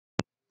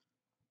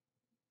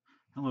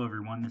Hello,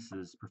 everyone. This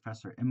is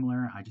Professor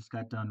Imler. I just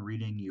got done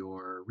reading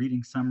your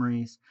reading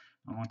summaries.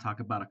 I want to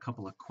talk about a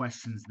couple of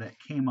questions that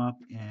came up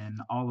in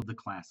all of the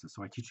classes.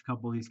 So I teach a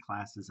couple of these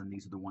classes, and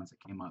these are the ones that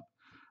came up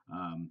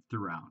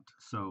throughout.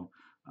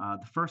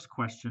 The first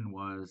question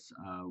was,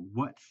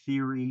 what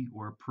theory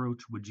or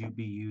approach would you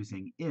be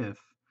using if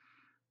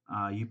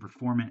you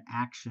perform an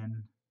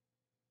action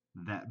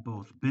that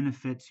both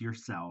benefits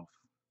yourself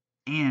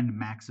and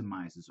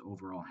maximizes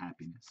overall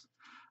happiness?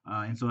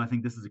 And so I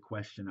think this is a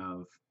question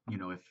of,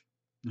 if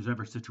there's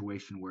ever a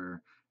situation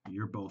where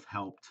you're both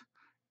helped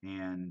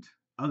and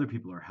other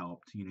people are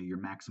helped, you're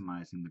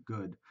maximizing the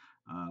good,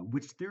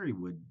 which theory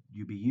would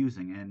you be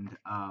using? And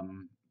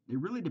it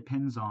really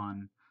depends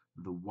on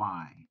the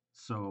why.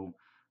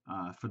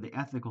 For the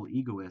ethical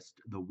egoist,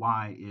 the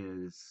why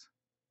is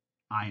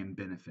I am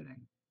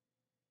benefiting.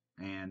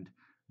 And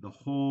the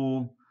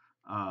whole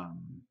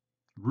um,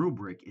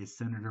 rubric is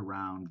centered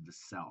around the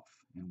self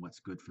and what's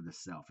good for the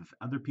self. If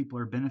other people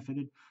are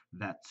benefited,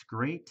 that's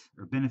great,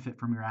 or benefit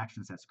from your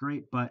actions, that's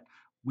great, but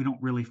we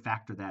don't really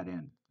factor that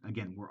in.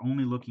 Again, we're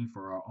only looking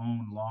for our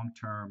own long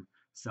term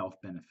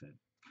self benefit.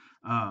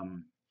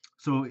 Um,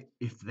 so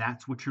if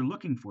that's what you're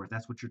looking for, if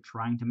that's what you're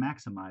trying to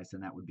maximize,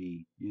 then that would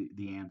be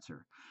the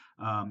answer.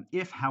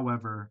 If,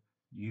 however,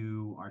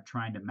 you are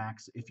trying to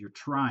if you're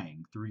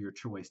trying through your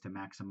choice to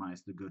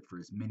maximize the good for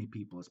as many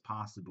people as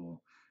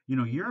possible,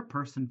 you're a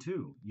person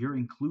too. You're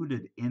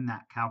included in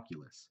that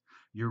calculus.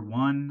 You're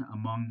one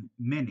among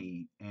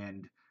many,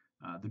 and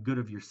the good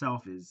of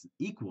yourself is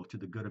equal to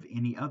the good of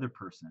any other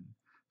person.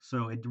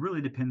 So it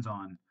really depends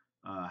on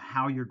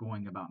how you're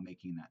going about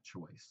making that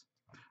choice.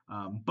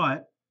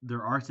 But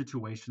there are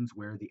situations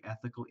where the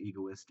ethical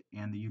egoist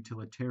and the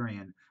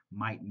utilitarian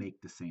might make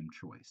the same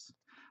choice.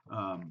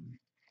 Um,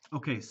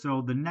 okay,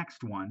 so the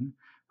next one,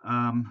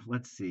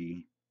 let's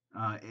see,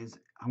 is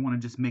I want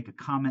to just make a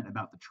comment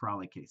about the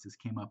trolley case. This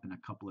came up in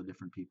a couple of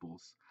different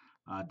people's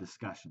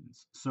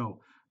discussions.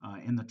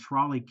 In the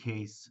trolley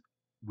case,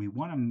 we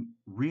want to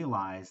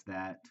realize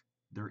that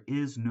there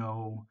is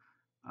no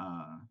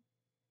uh,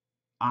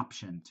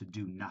 option to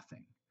do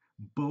nothing.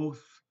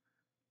 Both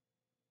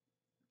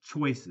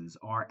choices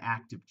are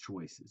active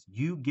choices.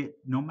 You get,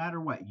 no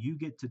matter what, you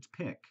get to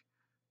pick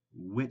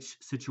which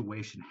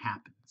situation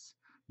happens.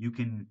 You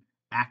can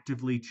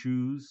actively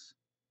choose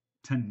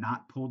to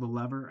not pull the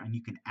lever, and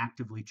you can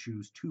actively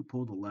choose to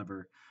pull the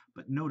lever.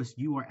 But notice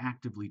you are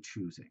actively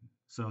choosing.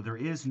 So there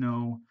is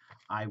no,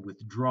 I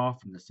withdraw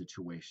from the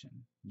situation.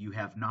 You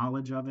have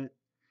knowledge of it.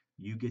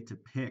 You get to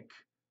pick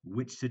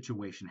which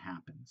situation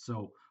happens.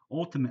 So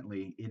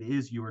ultimately, it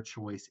is your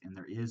choice, and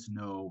there is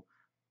no,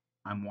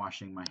 I'm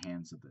washing my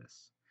hands of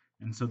this.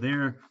 And so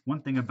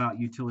one thing about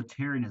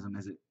utilitarianism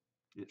is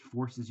it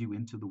forces you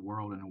into the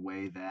world in a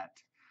way that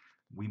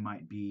we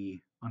might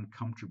be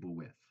uncomfortable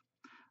with.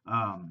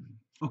 Um,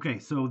 okay,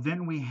 so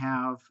then we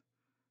have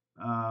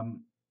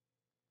um,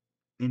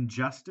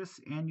 injustice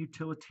and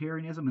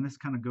utilitarianism, and this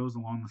kind of goes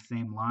along the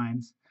same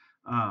lines.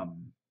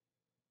 Um,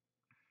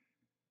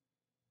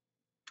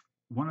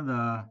 One of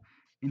the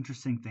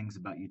interesting things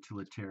about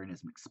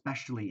utilitarianism,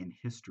 especially in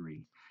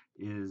history,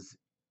 is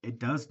it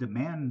does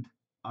demand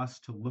us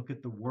to look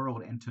at the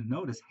world and to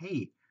notice,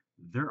 hey,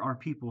 there are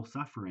people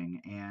suffering,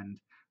 and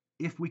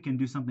if we can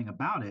do something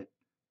about it,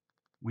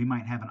 we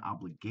might have an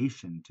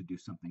obligation to do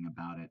something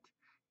about it,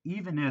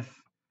 even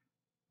if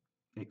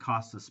it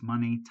costs us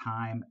money,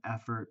 time,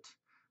 effort,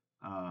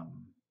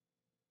 um,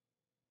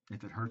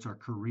 if it hurts our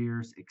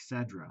careers,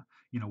 etc.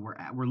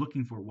 We're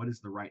looking for what is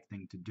the right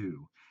thing to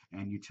do,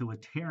 and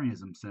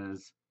utilitarianism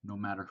says no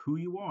matter who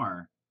you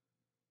are,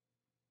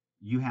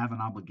 you have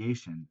an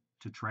obligation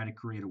to try to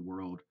create a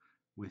world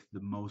with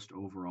the most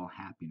overall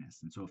happiness.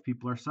 And so if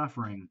people are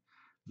suffering,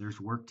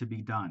 there's work to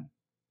be done,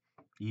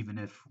 even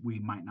if we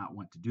might not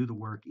want to do the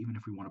work, even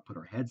if we want to put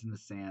our heads in the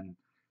sand.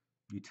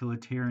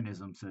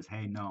 Utilitarianism says,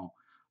 hey, no,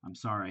 I'm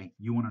sorry,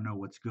 you want to know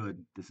what's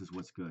good, this is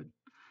what's good.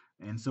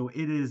 And so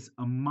it is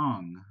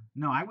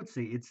no, I would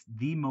say it's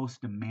the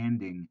most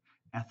demanding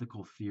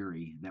ethical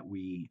theory that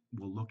we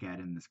will look at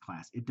in this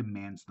class. It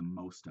demands the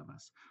most of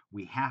us.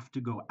 We have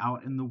to go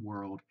out in the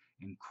world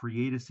and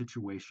create a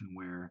situation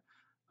where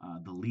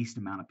the least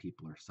amount of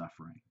people are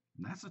suffering.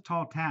 And that's a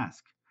tall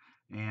task.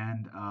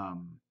 And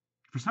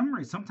for some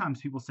reason,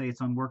 sometimes people say it's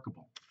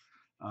unworkable.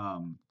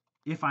 Um,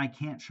 if I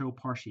can't show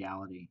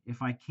partiality,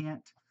 if I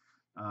can't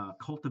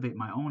cultivate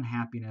my own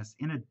happiness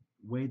in a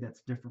way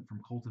that's different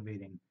from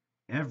cultivating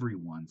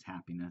everyone's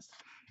happiness,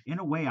 in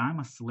a way I'm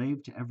a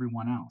slave to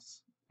everyone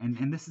else.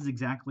 And this is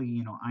exactly,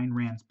 Ayn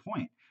Rand's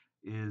point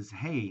is,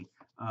 hey,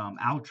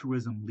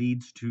 altruism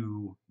leads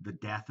to the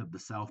death of the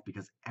self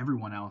because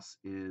everyone else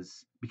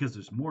is, because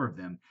there's more of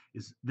them,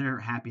 is their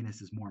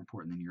happiness is more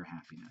important than your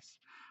happiness.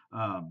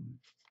 um,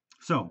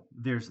 so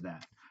there's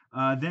that.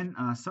 Then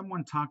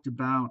someone talked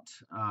about,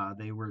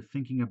 they were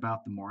thinking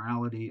about the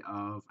morality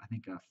of, I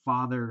think, a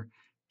father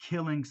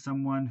killing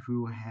someone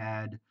who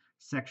had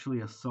sexually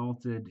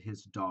assaulted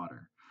his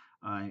daughter.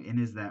 And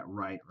is that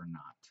right or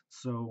not?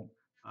 So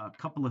a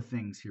couple of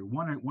things here.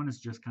 One is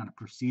just kind of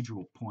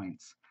procedural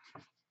points.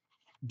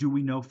 Do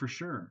we know for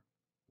sure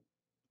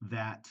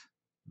that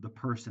the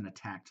person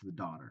attacked the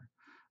daughter?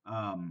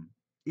 Um,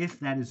 if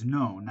that is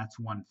known, that's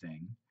one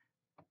thing.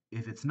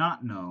 If it's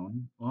not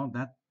known, well,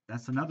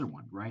 that's another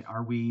one, right?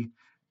 Are we?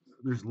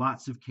 There's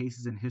lots of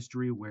cases in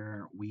history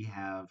where we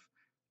have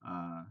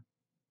uh,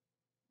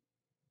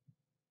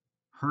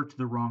 hurt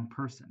the wrong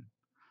person.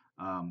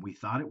 We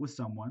thought it was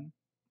someone,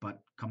 but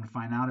come to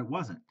find out it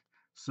wasn't.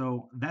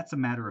 So that's a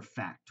matter of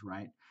fact,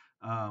 right?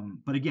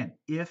 But again,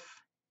 if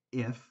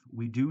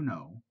we do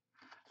know,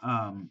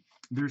 um,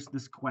 there's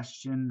this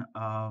question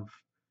of,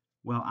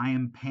 well, I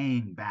am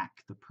paying back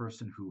the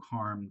person who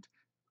harmed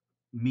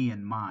me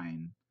and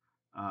mine,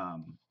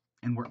 um,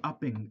 and we're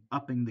upping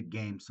the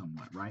game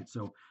somewhat, right?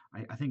 So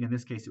I think in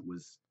this case it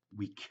was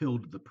we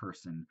killed the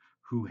person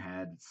who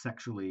had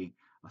sexually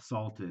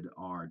assaulted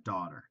our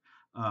daughter.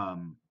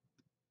 Um,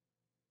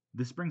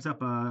 this brings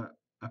up a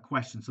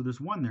question. So there's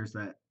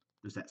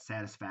that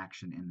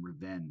satisfaction and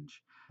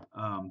revenge,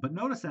 but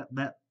notice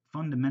that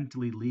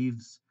fundamentally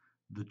leaves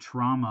the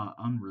trauma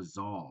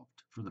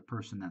unresolved for the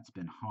person that's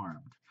been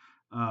harmed,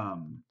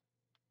 um,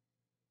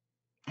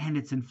 and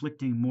it's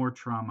inflicting more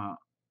trauma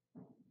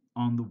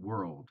on the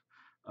world.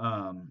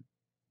 Um,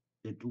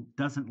 it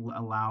doesn't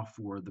allow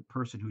for the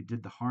person who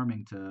did the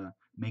harming to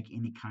make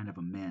any kind of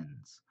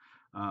amends.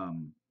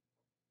 Um,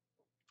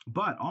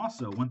 but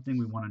also, one thing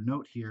we want to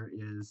note here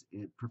is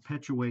it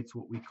perpetuates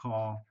what we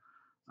call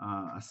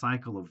a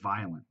cycle of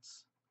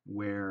violence,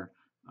 where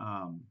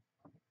um,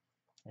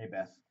 hey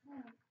Beth,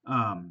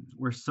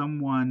 where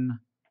someone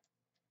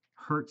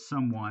hurts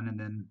someone, and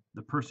then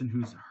the person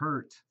who's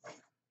hurt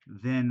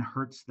then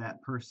hurts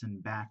that person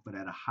back, but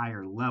at a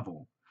higher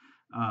level.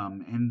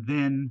 And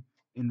then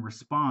in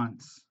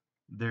response,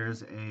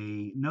 there's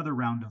another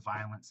round of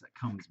violence that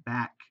comes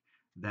back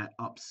that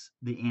ups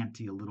the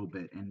ante a little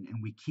bit, and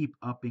we keep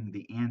upping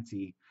the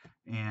ante.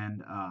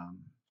 And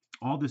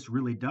all this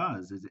really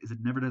does is it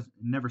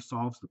never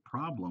solves the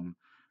problem,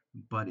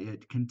 but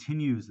it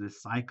continues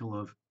this cycle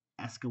of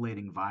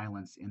escalating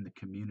violence in the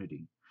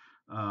community.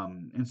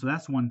 And so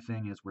that's one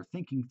thing as we're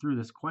thinking through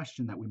this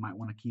question that we might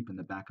want to keep in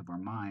the back of our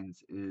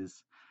minds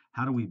is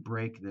how do we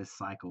break this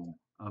cycle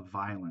of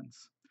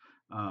violence?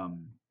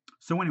 Um,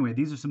 so anyway,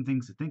 these are some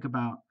things to think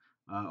about.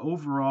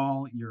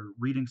 Overall, your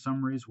reading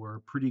summaries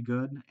were pretty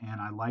good, and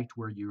I liked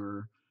where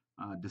your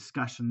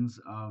discussions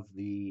of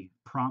the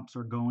prompts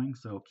are going.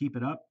 So keep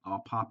it up.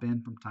 I'll pop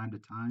in from time to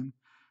time,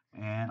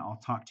 and I'll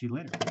talk to you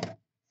later.